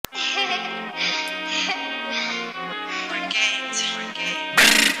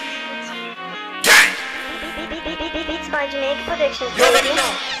by Jamaica Productions. You already know.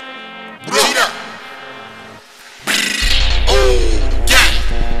 Cheetah. Oh, yeah,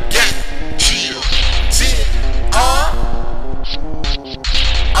 chill.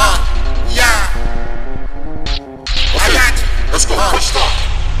 Yeah. I got you. Let's go. Let's start.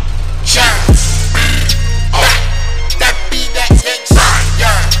 Shine. That be that gangsta.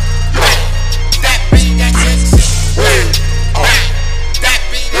 Yeah. That be that gangsta. That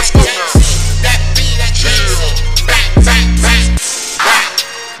be that gangsta. That be that gangsta. Back.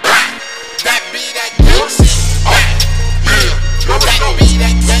 That be that gangsta. That be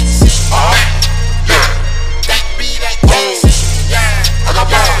that gangsta. That be that gangsta. Yeah. I got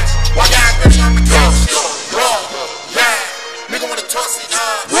balls. Why y'all really on the gangsta? Yeah. Nigga wanna toss it.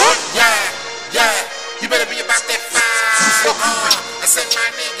 Yeah. You better be about that fire. I said my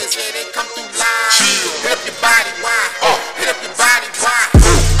niggas, yeah, they come through live. Hit up your body, why? Hit up your body, why?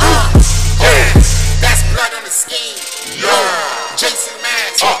 Yeah. That's blood on the skin. Jason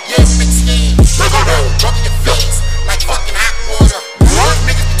Max, yeah, big skin. Rub in your face like fucking hot water.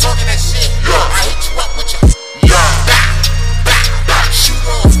 Niggas be talking that shit. I hit you up with your shoot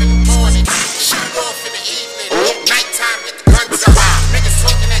off in the morning, shoot off in the evening. Nighttime, get the guns up. Niggas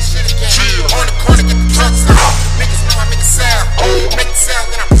talking that shit again. On the corner, get the drugs up. Niggas know I make a sell. Make a sell,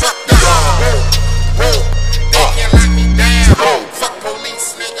 then I'm fucked up. Whoa. They can't lock me down. Fuck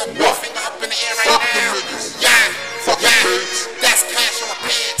police, nigga. One finger up in the air right now. Yeah. That's cash on my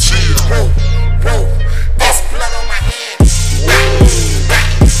pants. Whoa. That's blood on my hands.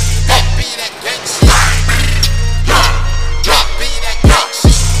 That be that gang shit. That be that gang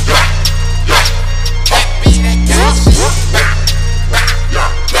shit. That be that gang shit. That be that gang shit.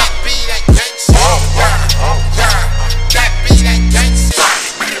 That be that gang shit. That be that gang shit.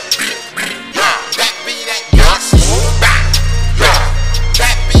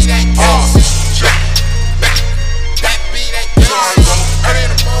 That be that gang shit. That be that gang shit. Early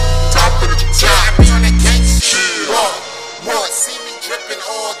in the morning, top of the top. I be on that gang shit. Whoa, see me dripping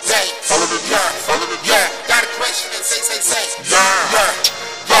all day. Yeah. Got a question and say. Yeah.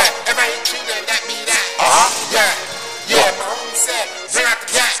 If I hit you, then that be that. Yeah. My homie said, bring out the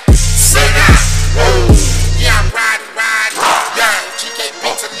gat. Say that. Yeah, I'm riding. Yeah, GKB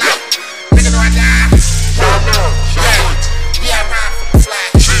tonight. Nigga know I die. Yeah, I ride for the flag.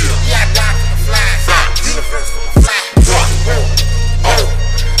 Yeah, I die for the flag. Universe for the flag. Oh,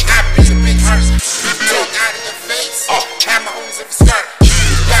 I be the big hearse. Talk out of your face. Have my homies in the skirt.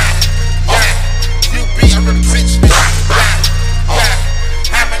 Yeah. You be a really rich nigga. Yeah.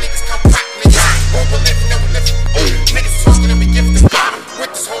 Have my niggas come pop niggas. Over lift, never lift. Niggas talking and we gifted.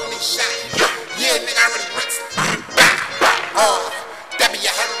 With this holy shot. Yeah, nigga, I really rinsed. That be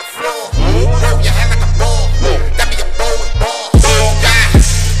your head on the floor. Roll your head like a ball. That be your bowling ball.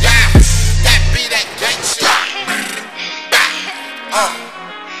 Yeah. That be that gang shit.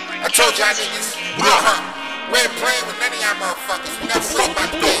 I told y'all niggas, we ain't playing with none of y'all motherfuckers. We never play about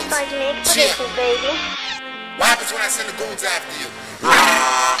the Produced by games. Jamaica Productions, baby. What happens when I send the goons after you?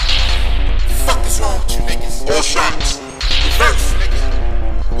 Fuck is wrong with you niggas? All shots. Reverse, nigga.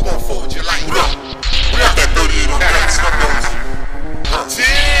 We gon' forward your life. We got that 38 on that. Snuff those.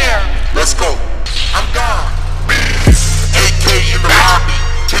 Yeah. Let's go. I'm gone. AK in the lobby.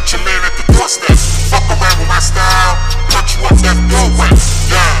 Hit your man at the doorstep. Fuck around with my style. Punch you up that doorway.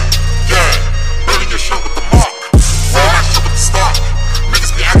 Yeah. Burning your shirt with the mark. Throw my shit with the star.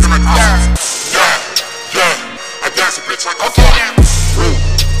 Niggas be acting like us. Yeah. I dance a bitch like a fuck. Woo.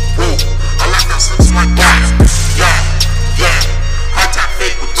 I like that slips like that. Yeah. High top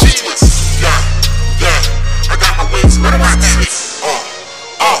fade with two twists. Yeah. I got my wings, let them out that shit.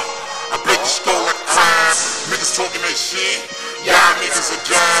 I break the skull like a crime. Niggas talking that shit. Y'all niggas are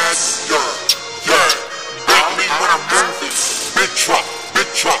jazz. Yeah. Big me when I'm moving. Big truck.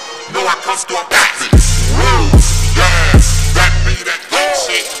 Know I come through, I'm back. Woo. Yeah. That be that gang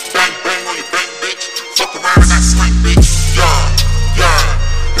shit. Bang on your bang, bitch. Fuck around and got slang, bitch. Yeah.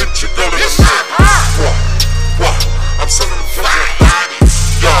 Hit your girl in the lobby. What? I'm selling them for your body.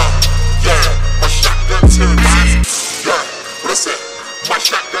 Yeah. My shotgun tearing body. Yeah. Listen, my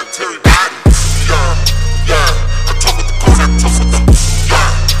shotgun tearing body. Yeah. I talk with the cone, I talk with them.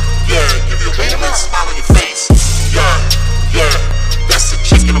 Yeah. Give you a whole smile on your face.